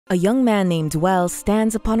A young man named Wells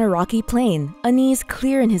stands upon a rocky plain, unease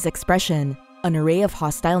clear in his expression. An array of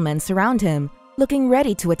hostile men surround him, looking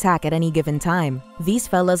ready to attack at any given time. These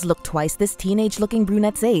fellas look twice this teenage-looking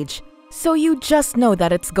brunette's age. "So you just know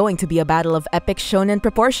that it's going to be a battle of epic shonen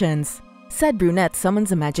proportions." Said brunette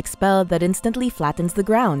summons a magic spell that instantly flattens the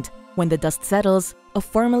ground. When the dust settles, a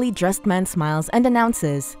formally dressed man smiles and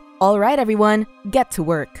announces, "All right, everyone, get to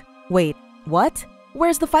work." Wait, what?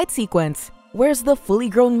 Where's the fight sequence? Where's the fully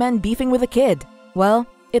grown men beefing with a kid? Well,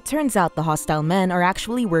 it turns out the hostile men are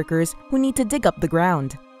actually workers who need to dig up the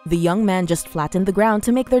ground. The young man just flattened the ground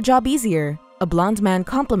to make their job easier. A blonde man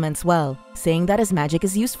compliments Well, saying that his magic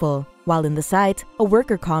is useful. While in the site, a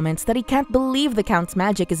worker comments that he can't believe the Count's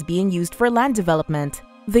magic is being used for land development.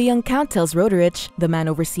 The young Count tells Roderich, the man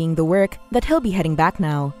overseeing the work, that he'll be heading back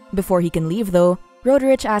now. Before he can leave though,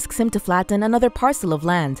 Roderich asks him to flatten another parcel of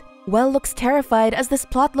land. Well looks terrified as this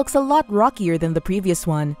plot looks a lot rockier than the previous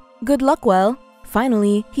one. Good luck, Well.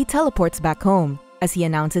 Finally, he teleports back home. As he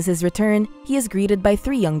announces his return, he is greeted by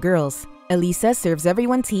 3 young girls. Elisa serves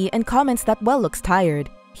everyone tea and comments that Well looks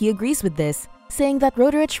tired. He agrees with this, saying that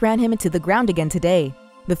Roderich ran him into the ground again today.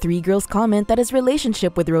 The 3 girls comment that his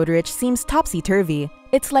relationship with Roderich seems topsy-turvy.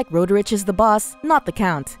 It's like Roderich is the boss, not the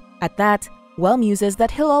Count. At that, Well muses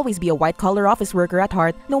that he'll always be a white-collar office worker at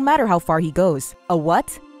heart, no matter how far he goes. A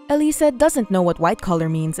what? Elisa doesn't know what white-collar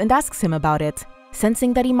means and asks him about it.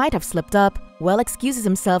 Sensing that he might have slipped up, Well excuses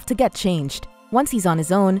himself to get changed. Once he's on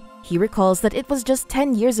his own, he recalls that it was just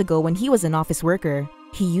 10 years ago when he was an office worker.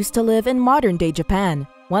 He used to live in modern-day Japan.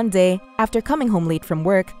 One day, after coming home late from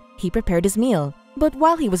work, he prepared his meal. But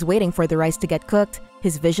while he was waiting for the rice to get cooked,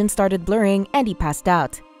 his vision started blurring and he passed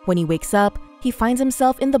out. When he wakes up, he finds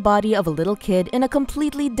himself in the body of a little kid in a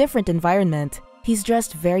completely different environment. He's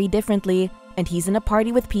dressed very differently, and he's in a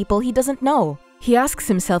party with people he doesn't know. He asks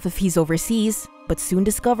himself if he's overseas, but soon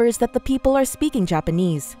discovers that the people are speaking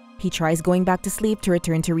Japanese. He tries going back to sleep to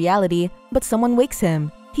return to reality, but someone wakes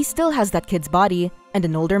him. He still has that kid's body, and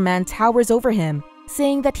an older man towers over him,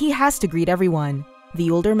 saying that he has to greet everyone.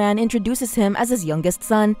 The older man introduces him as his youngest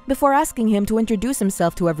son before asking him to introduce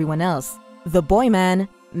himself to everyone else. The boy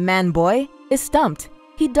man-boy, is stumped.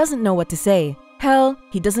 He doesn't know what to say. Hell,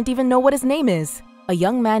 he doesn't even know what his name is. A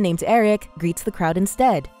young man named Eric greets the crowd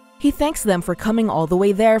instead. He thanks them for coming all the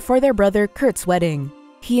way there for their brother Kurt's wedding.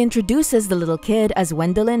 He introduces the little kid as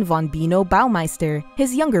Wendelin von Bino Baumeister,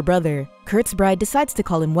 his younger brother. Kurt's bride decides to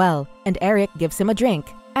call him Well, and Eric gives him a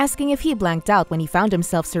drink, asking if he blanked out when he found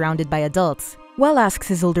himself surrounded by adults. Well asks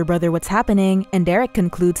his older brother what's happening, and Eric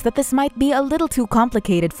concludes that this might be a little too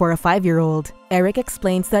complicated for a 5-year-old. Eric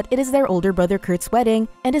explains that it is their older brother Kurt's wedding,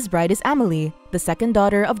 and his bride is Amelie, the second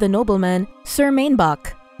daughter of the nobleman, Sir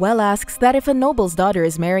Mainbach. Well asks that if a noble's daughter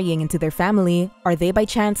is marrying into their family, are they by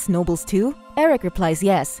chance nobles too? Eric replies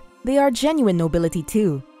yes, they are genuine nobility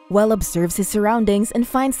too. Well observes his surroundings and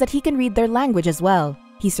finds that he can read their language as well.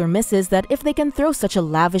 He surmises that if they can throw such a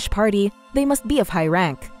lavish party, they must be of high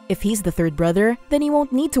rank. If he's the third brother, then he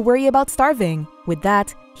won't need to worry about starving. With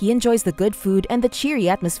that, he enjoys the good food and the cheery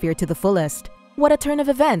atmosphere to the fullest. What a turn of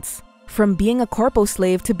events! From being a corpo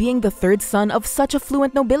slave to being the third son of such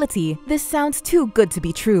affluent nobility, this sounds too good to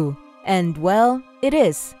be true. And well, it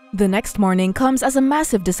is. The next morning comes as a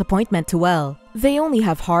massive disappointment to Well. They only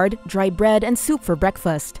have hard, dry bread and soup for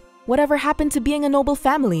breakfast. Whatever happened to being a noble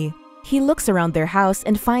family? He looks around their house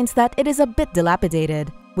and finds that it is a bit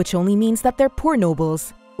dilapidated, which only means that they're poor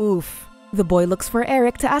nobles. Oof. The boy looks for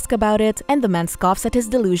Eric to ask about it, and the man scoffs at his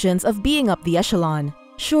delusions of being up the echelon.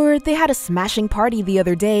 Sure, they had a smashing party the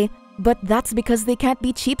other day, but that's because they can't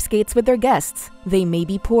be cheapskates with their guests. They may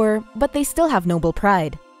be poor, but they still have noble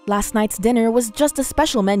pride. Last night's dinner was just a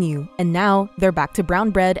special menu, and now they're back to brown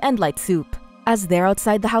bread and light soup. As they're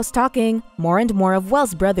outside the house talking, more and more of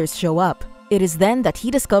Well's brothers show up. It is then that he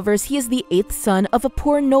discovers he is the 8th son of a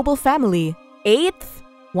poor noble family. 8th?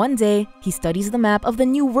 One day, he studies the map of the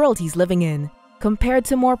new world he's living in. Compared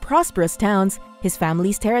to more prosperous towns, his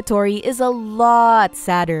family's territory is a lot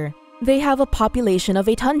sadder. They have a population of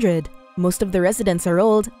 800. Most of the residents are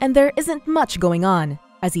old, and there isn't much going on.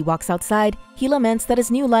 As he walks outside, he laments that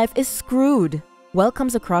his new life is screwed. Well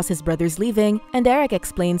comes across his brothers leaving, and Eric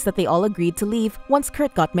explains that they all agreed to leave once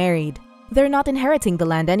Kurt got married. They're not inheriting the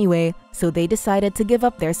land anyway, so they decided to give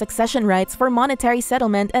up their succession rights for monetary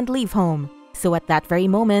settlement and leave home. So at that very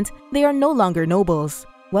moment, they are no longer nobles.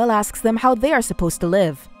 Well asks them how they are supposed to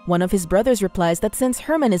live. One of his brothers replies that since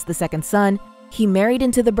Herman is the second son, he married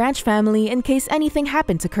into the Branch family in case anything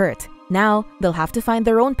happened to Kurt. Now, they'll have to find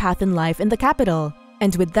their own path in life in the capital.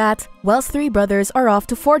 And with that, Well's 3 brothers are off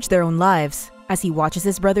to forge their own lives. As he watches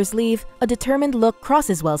his brothers leave, a determined look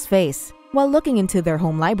crosses Well's face. While looking into their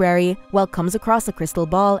home library, Well comes across a crystal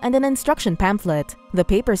ball and an instruction pamphlet. The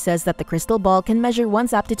paper says that the crystal ball can measure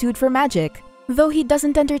one's aptitude for magic. Though he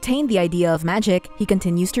doesn't entertain the idea of magic, he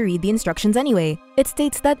continues to read the instructions anyway. It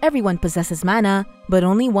states that everyone possesses mana, but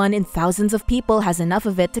only one in thousands of people has enough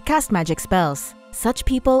of it to cast magic spells. Such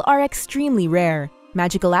people are extremely rare.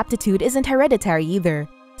 Magical aptitude isn't hereditary either,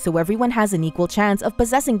 so everyone has an equal chance of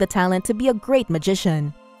possessing the talent to be a great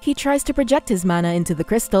magician. He tries to project his mana into the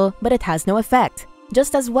crystal, but it has no effect.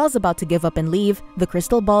 Just as Well's about to give up and leave, the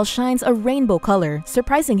crystal ball shines a rainbow color,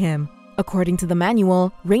 surprising him. According to the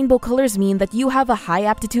manual, rainbow colors mean that you have a high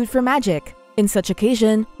aptitude for magic. In such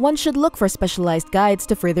occasion, one should look for specialized guides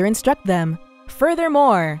to further instruct them.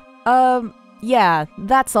 Furthermore, yeah,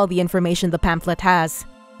 that's all the information the pamphlet has.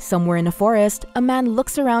 Somewhere in a forest, a man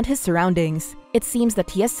looks around his surroundings. It seems that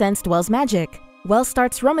he has sensed Well's magic. Well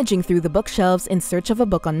starts rummaging through the bookshelves in search of a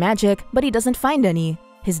book on magic, but he doesn't find any.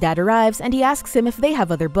 His dad arrives and he asks him if they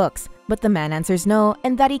have other books, but the man answers no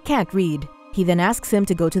and that he can't read. He then asks him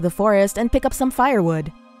to go to the forest and pick up some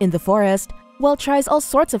firewood. In the forest, Well tries all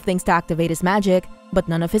sorts of things to activate his magic, but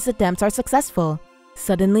none of his attempts are successful.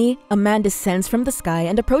 Suddenly, a man descends from the sky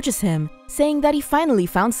and approaches him, saying that he finally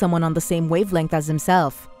found someone on the same wavelength as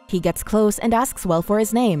himself. He gets close and asks Well for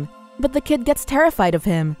his name, but the kid gets terrified of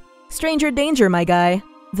him. "Stranger danger, my guy."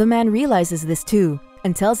 The man realizes this too,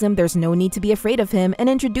 and tells him there's no need to be afraid of him and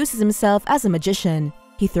introduces himself as a magician.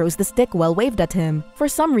 He throws the stick Well waved at him. For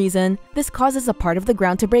some reason, this causes a part of the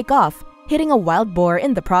ground to break off, hitting a wild boar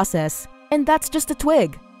in the process. And that's just a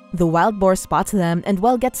twig. The wild boar spots them and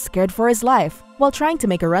Well gets scared for his life. While trying to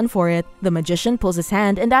make a run for it, the magician pulls his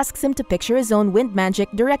hand and asks him to picture his own wind magic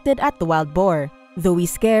directed at the wild boar. Though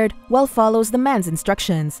he's scared, Well follows the man's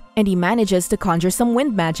instructions, and he manages to conjure some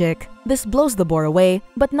wind magic. This blows the boar away,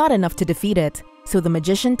 but not enough to defeat it, so the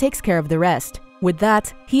magician takes care of the rest. With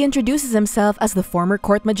that, he introduces himself as the former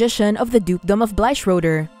court magician of the Dukedom of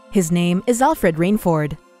Bleischroeder. His name is Alfred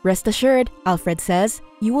Rainford. "Rest assured," Alfred says,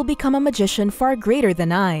 "you will become a magician far greater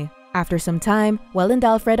than I." After some time, Well and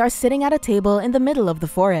Alfred are sitting at a table in the middle of the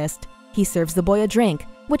forest. He serves the boy a drink,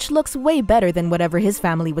 which looks way better than whatever his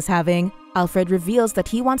family was having. Alfred reveals that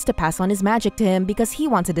he wants to pass on his magic to him because he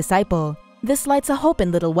wants a disciple. This lights a hope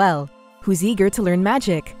in little Well, who's eager to learn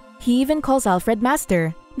magic. He even calls Alfred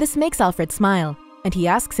master. This makes Alfred smile, and he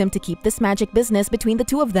asks him to keep this magic business between the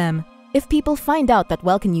two of them. If people find out that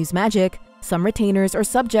Well can use magic, some retainers or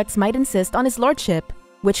subjects might insist on his lordship,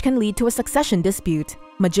 which can lead to a succession dispute.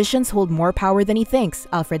 Magicians hold more power than he thinks,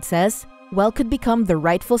 Alfred says. Well could become the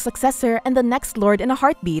rightful successor and the next lord in a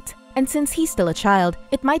heartbeat, and since he's still a child,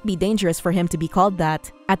 it might be dangerous for him to be called that.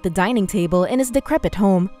 At the dining table in his decrepit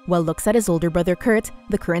home, Well looks at his older brother Kurt,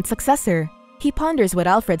 the current successor. He ponders what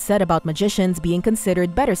Alfred said about magicians being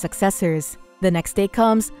considered better successors. The next day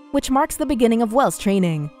comes, which marks the beginning of Well's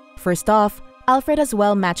training. First off, Alfred has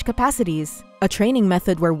Well match capacities, a training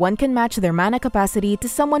method where one can match their mana capacity to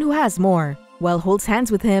someone who has more. Well holds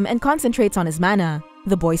hands with him and concentrates on his mana.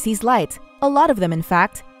 The boy sees light, a lot of them in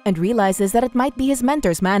fact, and realizes that it might be his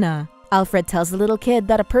mentor's mana. Alfred tells the little kid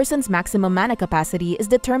that a person's maximum mana capacity is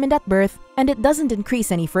determined at birth and it doesn't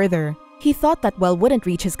increase any further. He thought that Well wouldn't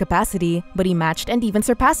reach his capacity, but he matched and even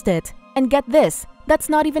surpassed it. And get this, that's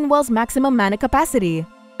not even Well's maximum mana capacity.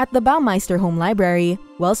 At the Baumeister home library,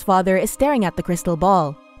 Well's father is staring at the crystal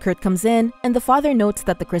ball. Kurt comes in, and the father notes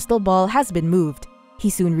that the crystal ball has been moved. He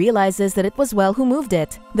soon realizes that it was Well who moved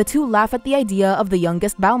it. The two laugh at the idea of the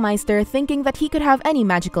youngest Baumeister thinking that he could have any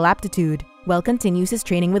magical aptitude. Well continues his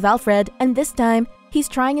training with Alfred, and this time, he's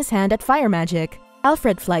trying his hand at fire magic.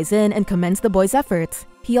 Alfred flies in and commends the boy's efforts.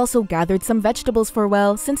 He also gathered some vegetables for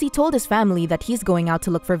Well since he told his family that he's going out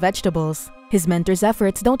to look for vegetables. His mentor's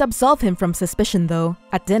efforts don't absolve him from suspicion though.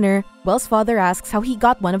 At dinner, Well's father asks how he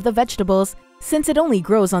got one of the vegetables since it only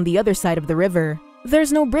grows on the other side of the river.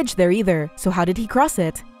 There's no bridge there either, so how did he cross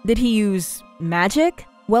it? Did he use magic?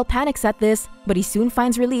 Well panics at this, but he soon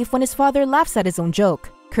finds relief when his father laughs at his own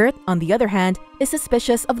joke. Kurt, on the other hand, is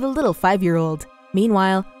suspicious of the little 5-year-old.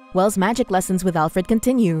 Meanwhile, Well's magic lessons with Alfred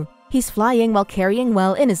continue. He's flying while carrying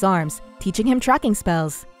Well in his arms, teaching him tracking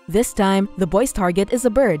spells. This time, the boy's target is a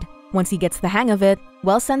bird. Once he gets the hang of it,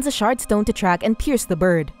 Well sends a shard stone to track and pierce the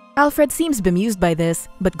bird. Alfred seems bemused by this,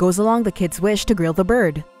 but goes along the kid's wish to grill the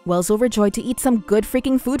bird. Well's overjoyed to eat some good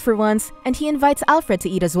freaking food for once, and he invites Alfred to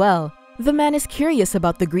eat as well. The man is curious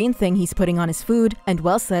about the green thing he's putting on his food, and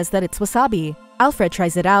Well says that it's wasabi. Alfred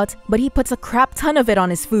tries it out, but he puts a crap ton of it on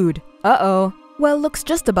his food. Uh-oh. Well looks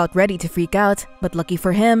just about ready to freak out, but lucky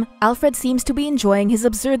for him, Alfred seems to be enjoying his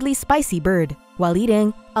absurdly spicy bird. While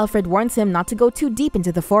eating, Alfred warns him not to go too deep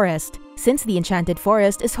into the forest, since the enchanted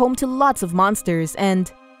forest is home to lots of monsters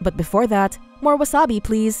and But before that, more wasabi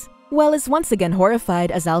please. Well is once again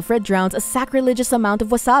horrified as Alfred drowns a sacrilegious amount of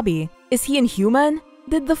wasabi. Is he inhuman?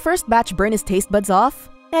 Did the first batch burn his taste buds off?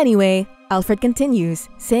 Anyway, Alfred continues,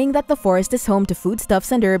 saying that the forest is home to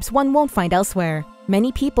foodstuffs and herbs one won't find elsewhere.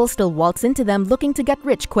 Many people still waltz into them looking to get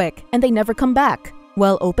rich quick, and they never come back.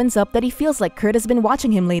 Well opens up that he feels like Kurt has been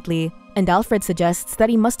watching him lately, and Alfred suggests that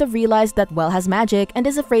he must have realized that Well has magic and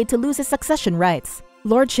is afraid to lose his succession rights.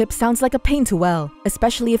 Lordship sounds like a pain to Well,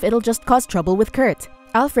 especially if it'll just cause trouble with Kurt.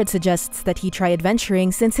 Alfred suggests that he try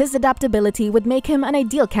adventuring since his adaptability would make him an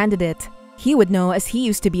ideal candidate. He would know as he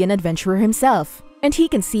used to be an adventurer himself. And he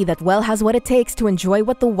can see that Well has what it takes to enjoy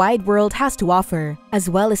what the wide world has to offer. As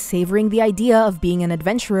well as savoring the idea of being an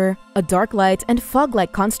adventurer, a dark light and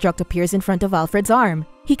fog-like construct appears in front of Alfred's arm.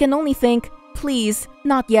 He can only think, please,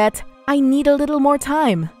 not yet, I need a little more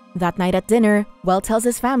time. That night at dinner, Well tells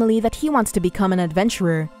his family that he wants to become an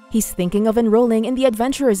adventurer. He's thinking of enrolling in the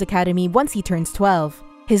Adventurers Academy once he turns 12.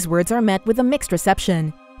 His words are met with a mixed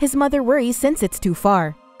reception. His mother worries since it's too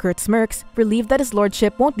far. Kurt smirks, relieved that his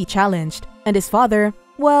lordship won't be challenged. And his father,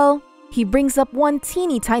 well, he brings up one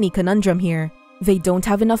teeny tiny conundrum here. They don't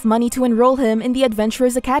have enough money to enroll him in the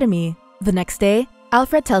Adventurers Academy. The next day,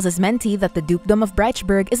 Alfred tells his mentee that the Dukedom of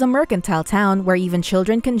Breichberg is a mercantile town where even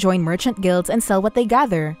children can join merchant guilds and sell what they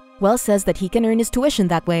gather. Well says that he can earn his tuition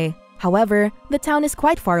that way. However, the town is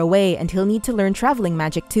quite far away and he'll need to learn traveling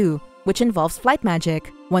magic too, which involves flight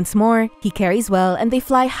magic. Once more, he carries Well and they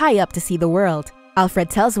fly high up to see the world. Alfred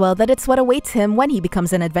tells Well that it's what awaits him when he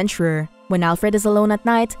becomes an adventurer. When Alfred is alone at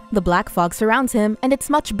night, the black fog surrounds him and it's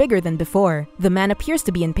much bigger than before. The man appears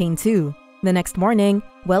to be in pain too. The next morning,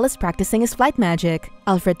 Well is practicing his flight magic.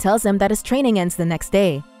 Alfred tells him that his training ends the next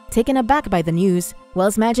day. Taken aback by the news,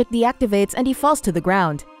 Well's magic deactivates and he falls to the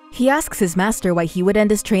ground. He asks his master why he would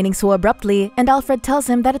end his training so abruptly, and Alfred tells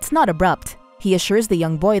him that it's not abrupt. He assures the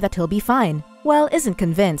young boy that he'll be fine. Well isn't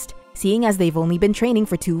convinced, seeing as they've only been training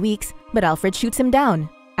for 2 weeks, but Alfred shoots him down.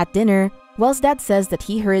 At dinner, Well's dad says that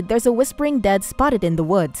he heard there's a whispering dead spotted in the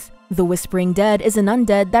woods. The whispering dead is an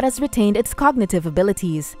undead that has retained its cognitive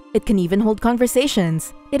abilities. It can even hold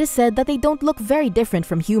conversations. It is said that they don't look very different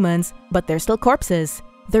from humans, but they're still corpses.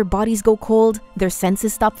 Their bodies go cold, their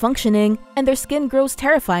senses stop functioning, and their skin grows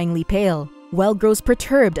terrifyingly pale. Well grows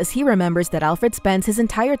perturbed as he remembers that Alfred spends his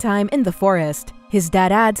entire time in the forest. His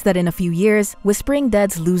dad adds that in a few years, whispering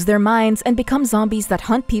deads lose their minds and become zombies that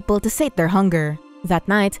hunt people to sate their hunger. That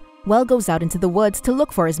night, Well goes out into the woods to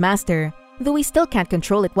look for his master. Though he still can't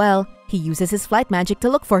control it well, he uses his flight magic to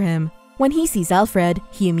look for him. When he sees Alfred,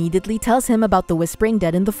 he immediately tells him about the whispering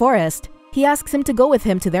dead in the forest. He asks him to go with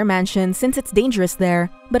him to their mansion since it's dangerous there,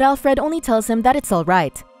 but Alfred only tells him that it's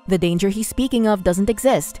alright. The danger he's speaking of doesn't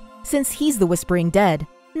exist, since he's the whispering dead.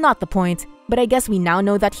 Not the point, but I guess we now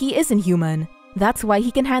know that he isn't human. That's why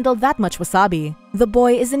he can handle that much wasabi. The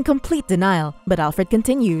boy is in complete denial, but Alfred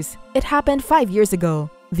continues. It happened 5 years ago.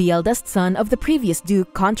 The eldest son of the previous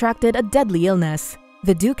duke contracted a deadly illness.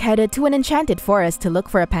 The duke headed to an enchanted forest to look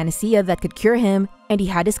for a panacea that could cure him, and he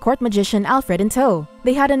had his court magician Alfred in tow.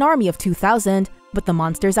 They had an army of 2,000, but the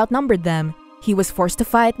monsters outnumbered them. He was forced to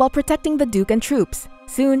fight while protecting the duke and troops.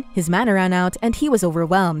 Soon, his mana ran out and he was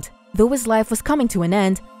overwhelmed. Though his life was coming to an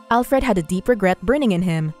end, Alfred had a deep regret burning in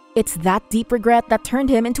him. It's that deep regret that turned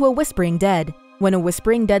him into a whispering dead. When a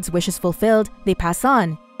whispering dead's wish is fulfilled, they pass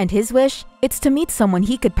on. And his wish? It's to meet someone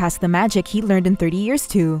he could pass the magic he learned in 30 years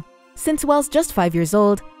to. Since Well's just 5 years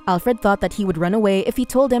old, Alfred thought that he would run away if he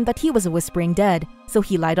told him that he was a whispering dead, so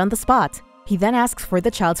he lied on the spot. He then asks for the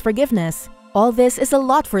child's forgiveness. All this is a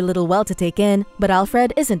lot for little Well to take in, but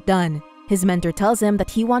Alfred isn't done. His mentor tells him that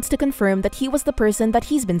he wants to confirm that he was the person that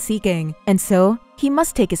he's been seeking, and so, he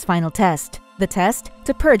must take his final test. The test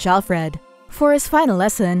to purge Alfred. For his final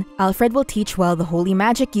lesson, Alfred will teach Well the holy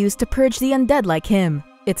magic used to purge the undead like him.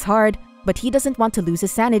 It's hard, but he doesn't want to lose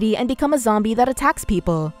his sanity and become a zombie that attacks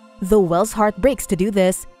people. Though Well's heart breaks to do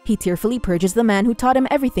this, he tearfully purges the man who taught him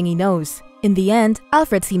everything he knows. In the end,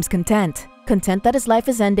 Alfred seems content that his life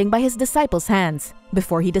is ending by his disciples' hands.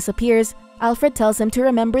 Before he disappears, Alfred tells him to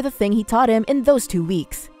remember the thing he taught him in those 2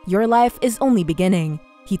 weeks. Your life is only beginning.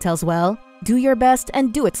 He tells Well, do your best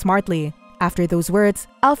and do it smartly. After those words,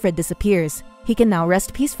 Alfred disappears. He can now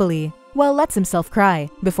rest peacefully. Well lets himself cry,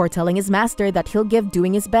 before telling his master that he'll give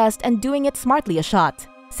doing his best and doing it smartly a shot.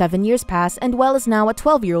 7 years pass and Well is now a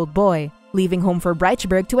 12-year-old boy, leaving home for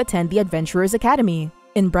Breichberg to attend the Adventurers Academy.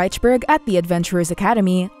 In Breichberg at the Adventurers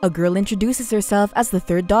Academy, a girl introduces herself as the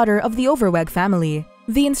third daughter of the Overweg family,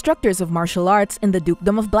 the instructors of martial arts in the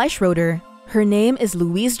Dukedom of Bleichroder. Her name is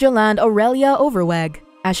Louise Jolande Aurelia Overweg.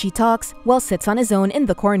 As she talks, Well sits on his own in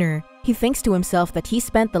the corner. He thinks to himself that he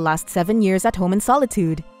spent the last 7 years at home in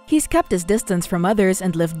solitude. He's kept his distance from others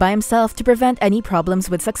and lived by himself to prevent any problems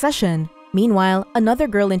with succession. Meanwhile, another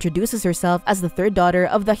girl introduces herself as the third daughter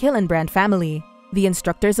of the Hillenbrand family, the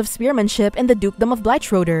instructors of spearmanship in the Dukedom of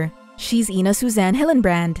Bleichroder. She's Ina Suzanne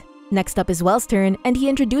Hillenbrand. Next up is Well's turn, and he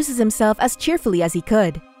introduces himself as cheerfully as he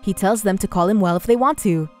could. He tells them to call him Well if they want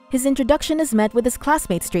to. His introduction is met with his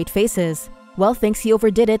classmates' straight faces. Well thinks he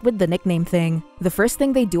overdid it with the nickname thing. The first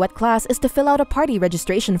thing they do at class is to fill out a party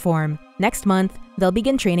registration form. Next month, they'll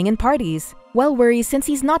begin training in parties. Well worries since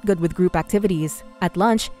he's not good with group activities. At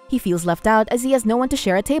lunch, he feels left out as he has no one to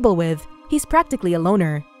share a table with. He's practically a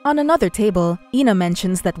loner. On another table, Ina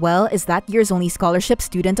mentions that Well is that year's only scholarship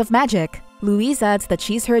student of magic. Louise adds that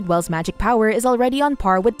she's heard Well's magic power is already on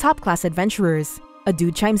par with top-class adventurers. A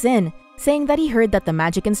dude chimes in, saying that he heard that the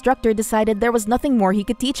magic instructor decided there was nothing more he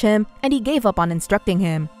could teach him and he gave up on instructing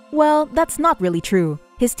him. Well, that's not really true.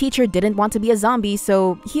 His teacher didn't want to be a zombie,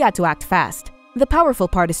 so he had to act fast. The powerful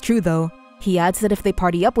part is true though. He adds that if they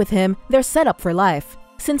party up with him, they're set up for life.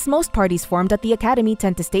 Since most parties formed at the academy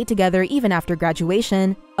tend to stay together even after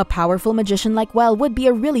graduation, a powerful magician like Well would be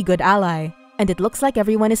a really good ally. And it looks like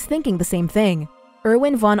everyone is thinking the same thing.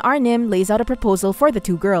 Erwin von Arnim lays out a proposal for the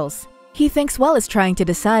two girls. He thinks Well is trying to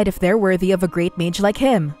decide if they're worthy of a great mage like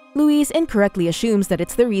him. Louise incorrectly assumes that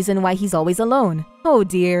it's the reason why he's always alone. Oh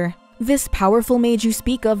dear. This powerful mage you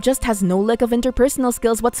speak of just has no lick of interpersonal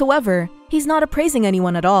skills whatsoever. He's not appraising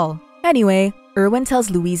anyone at all. Anyway, Erwin tells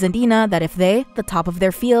Louise and Ina that if they, the top of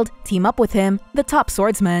their field, team up with him, the top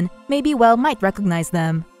swordsman, maybe Well might recognize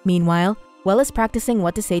them. Meanwhile, Well is practicing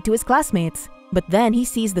what to say to his classmates. But then he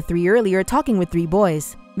sees the three earlier talking with three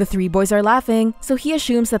boys. The three boys are laughing, so he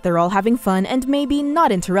assumes that they're all having fun and maybe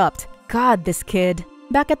not interrupt. God, this kid.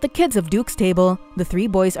 Back at the Kids of Duke's table, the three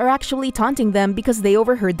boys are actually taunting them because they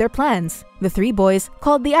overheard their plans. The three boys,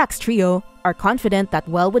 called the Axe Trio, are confident that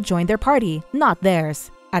Well would join their party, not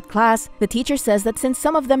theirs. At class, the teacher says that since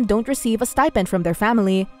some of them don't receive a stipend from their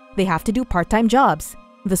family, they have to do part-time jobs.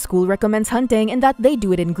 The school recommends hunting and that they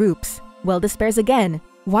do it in groups. Well despairs again.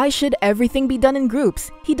 Why should everything be done in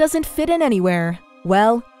groups? He doesn't fit in anywhere.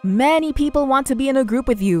 Well, many people want to be in a group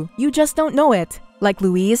with you, you just don't know it. Like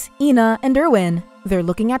Louise, Ina, and Erwin. They're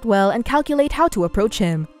looking at Well and calculate how to approach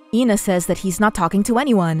him. Ina says that he's not talking to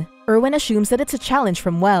anyone. Erwin assumes that it's a challenge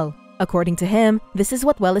from Well. According to him, this is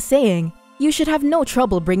what Well is saying. You should have no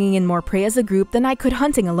trouble bringing in more prey as a group than I could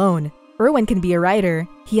hunting alone. Erwin can be a writer.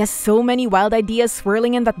 He has so many wild ideas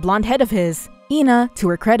swirling in that blonde head of his. Ina, to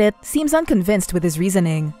her credit, seems unconvinced with his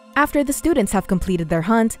reasoning. After the students have completed their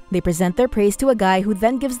hunt, they present their praise to a guy who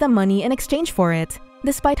then gives them money in exchange for it.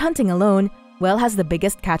 Despite hunting alone, Well has the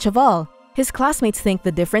biggest catch of all. His classmates think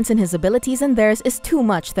the difference in his abilities and theirs is too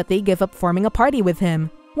much that they give up forming a party with him.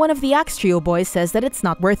 One of the Axe Trio boys says that it's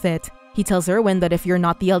not worth it. He tells Erwin that if you're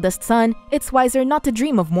not the eldest son, it's wiser not to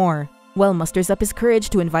dream of more. Well musters up his courage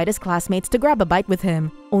to invite his classmates to grab a bite with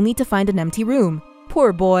him, only to find an empty room.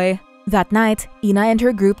 Poor boy. That night, Ina and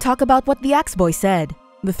her group talk about what the Axe boy said.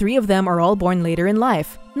 The three of them are all born later in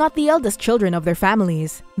life, not the eldest children of their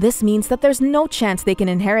families. This means that there's no chance they can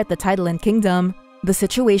inherit the title and kingdom. The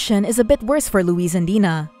situation is a bit worse for Louise and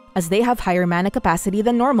Ina, as they have higher mana capacity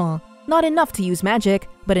than normal. Not enough to use magic,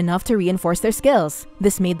 but enough to reinforce their skills.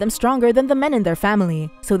 This made them stronger than the men in their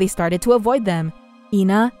family, so they started to avoid them.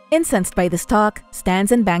 Ina, incensed by this talk,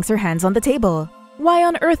 stands and bangs her hands on the table. Why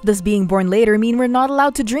on earth does being born later mean we're not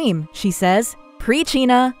allowed to dream? She says. Preach,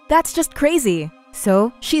 Ina! That's just crazy!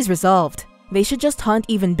 So, she's resolved. They should just hunt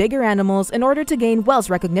even bigger animals in order to gain Well's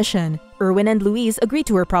recognition. Erwin and Louise agree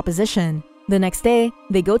to her proposition. The next day,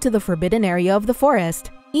 they go to the forbidden area of the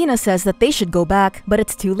forest. Ina says that they should go back, but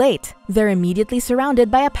it's too late. They're immediately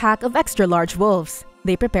surrounded by a pack of extra-large wolves.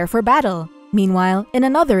 They prepare for battle. Meanwhile, in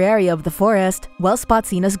another area of the forest, Well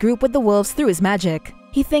spots Ina's group with the wolves through his magic.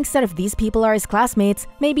 He thinks that if these people are his classmates,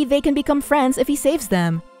 maybe they can become friends if he saves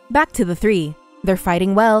them. Back to the three. They're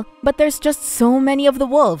fighting well, but there's just so many of the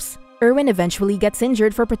wolves. Erwin eventually gets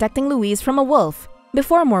injured for protecting Louise from a wolf.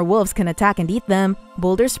 Before more wolves can attack and eat them,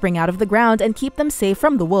 boulders spring out of the ground and keep them safe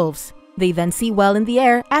from the wolves. They then see Well in the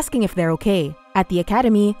air, asking if they're okay. At the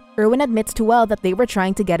academy, Erwin admits to Well that they were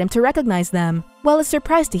trying to get him to recognize them. Well is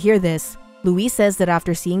surprised to hear this. Louise says that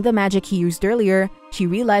after seeing the magic he used earlier, she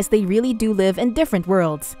realized they really do live in different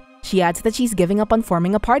worlds. She adds that she's giving up on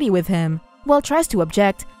forming a party with him. Well tries to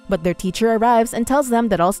object, but their teacher arrives and tells them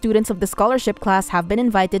that all students of the scholarship class have been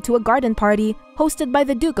invited to a garden party hosted by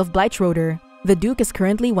the Duke of Bleichroder. The Duke is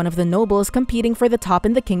currently one of the nobles competing for the top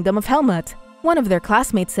in the Kingdom of Helmut. One of their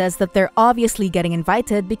classmates says that they're obviously getting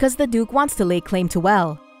invited because the Duke wants to lay claim to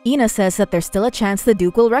Well. Ina says that there's still a chance the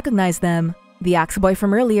Duke will recognize them. The axe boy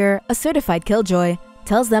from earlier, a certified killjoy,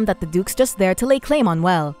 tells them that the Duke's just there to lay claim on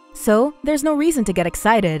Well, so there's no reason to get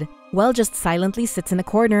excited. Well just silently sits in a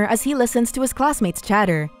corner as he listens to his classmates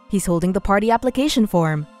chatter. He's holding the party application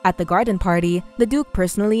form. At the garden party, the Duke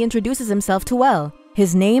personally introduces himself to Well.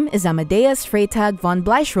 His name is Amadeus Freytag von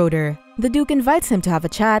Bleischroeder. The Duke invites him to have a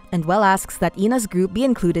chat and Well asks that Ina's group be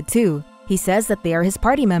included too. He says that they are his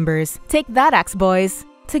party members. Take that, axe boys!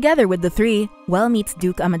 Together with the three, Well meets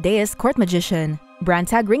Duke Amadeus' court magician,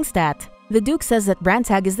 Brantag Ringstadt. The Duke says that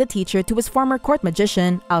Brantag is the teacher to his former court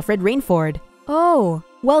magician, Alfred Rainford. Oh,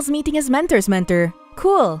 Well's meeting his mentor's mentor.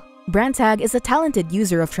 Cool! Brantag is a talented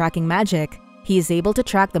user of tracking magic. He is able to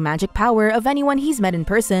track the magic power of anyone he's met in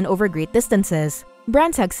person over great distances.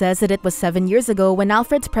 Brantag says that it was 7 years ago when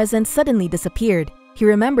Alfred's presence suddenly disappeared. He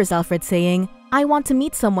remembers Alfred saying, "I want to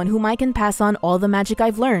meet someone whom I can pass on all the magic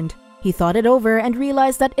I've learned." He thought it over and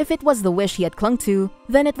realized that if it was the wish he had clung to,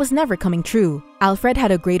 then it was never coming true. Alfred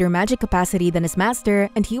had a greater magic capacity than his master,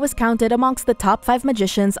 and he was counted amongst the top 5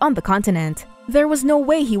 magicians on the continent. There was no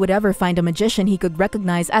way he would ever find a magician he could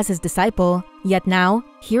recognize as his disciple. Yet now,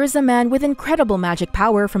 here is a man with incredible magic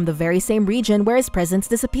power from the very same region where his presence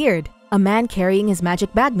disappeared. A man carrying his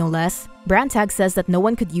magic bag, no less. Brantag says that no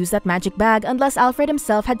one could use that magic bag unless Alfred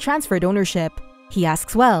himself had transferred ownership. He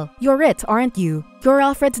asks Well, "You're it, aren't you? You're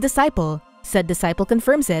Alfred's disciple." Said disciple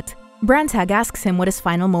confirms it. Brantag asks him what his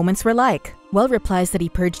final moments were like. Well replies that he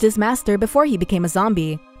purged his master before he became a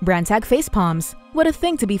zombie. Brantag facepalms. What a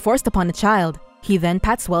thing to be forced upon a child. He then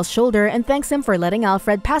pats Well's shoulder and thanks him for letting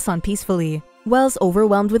Alfred pass on peacefully. Well's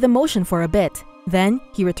overwhelmed with emotion for a bit. Then,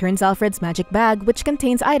 he returns Alfred's magic bag, which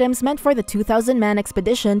contains items meant for the 2,000-man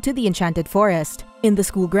expedition to the Enchanted Forest. In the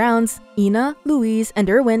school grounds, Ina, Louise, and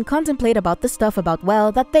Erwin contemplate about the stuff about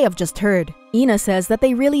Well that they have just heard. Ina says that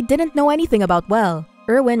they really didn't know anything about Well.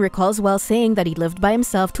 Erwin recalls Well saying that he lived by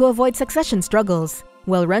himself to avoid succession struggles.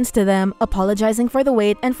 Well runs to them, apologizing for the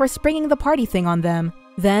wait and for springing the party thing on them.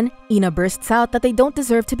 Then, Ina bursts out that they don't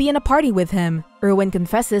deserve to be in a party with him. Erwin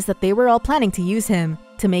confesses that they were all planning to use him,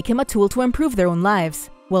 to make him a tool to improve their own lives.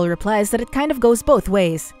 Well replies that it kind of goes both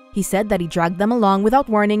ways. He said that he dragged them along without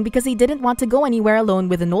warning because he didn't want to go anywhere alone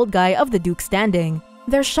with an old guy of the Duke's standing.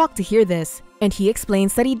 They're shocked to hear this, and he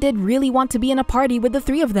explains that he did really want to be in a party with the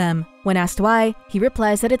 3 of them. When asked why, he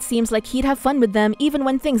replies that it seems like he'd have fun with them even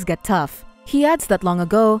when things get tough. He adds that long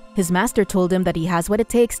ago, his master told him that he has what it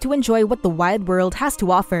takes to enjoy what the wide world has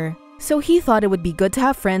to offer. So he thought it would be good to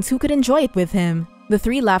have friends who could enjoy it with him. The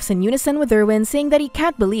 3 laughs in unison with Erwin, saying that he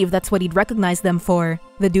can't believe that's what he'd recognize them for.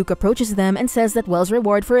 The Duke approaches them and says that Well's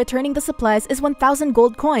reward for returning the supplies is 1,000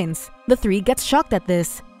 gold coins. The 3 gets shocked at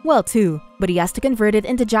this. Well too, but he has to convert it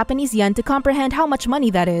into Japanese yen to comprehend how much money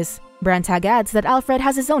that is. Brantag adds that Alfred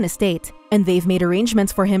has his own estate, and they've made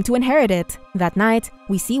arrangements for him to inherit it. That night,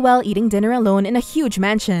 we see Well eating dinner alone in a huge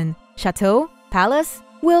mansion. Chateau? Palace?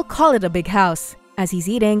 We'll call it a big house. As he's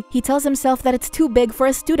eating, he tells himself that it's too big for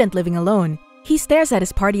a student living alone. He stares at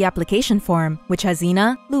his party application form, which has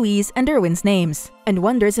Ina, Louise, and Erwin's names, and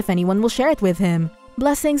wonders if anyone will share it with him.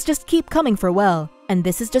 Blessings just keep coming for Well, and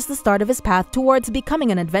this is just the start of his path towards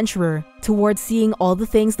becoming an adventurer, towards seeing all the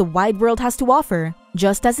things the wide world has to offer,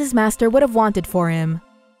 just as his master would have wanted for him.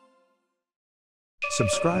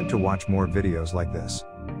 Subscribe to watch more videos like this.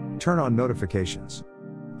 Turn on notifications.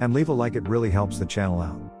 And leave a like, it really helps the channel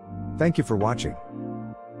out. Thank you for watching.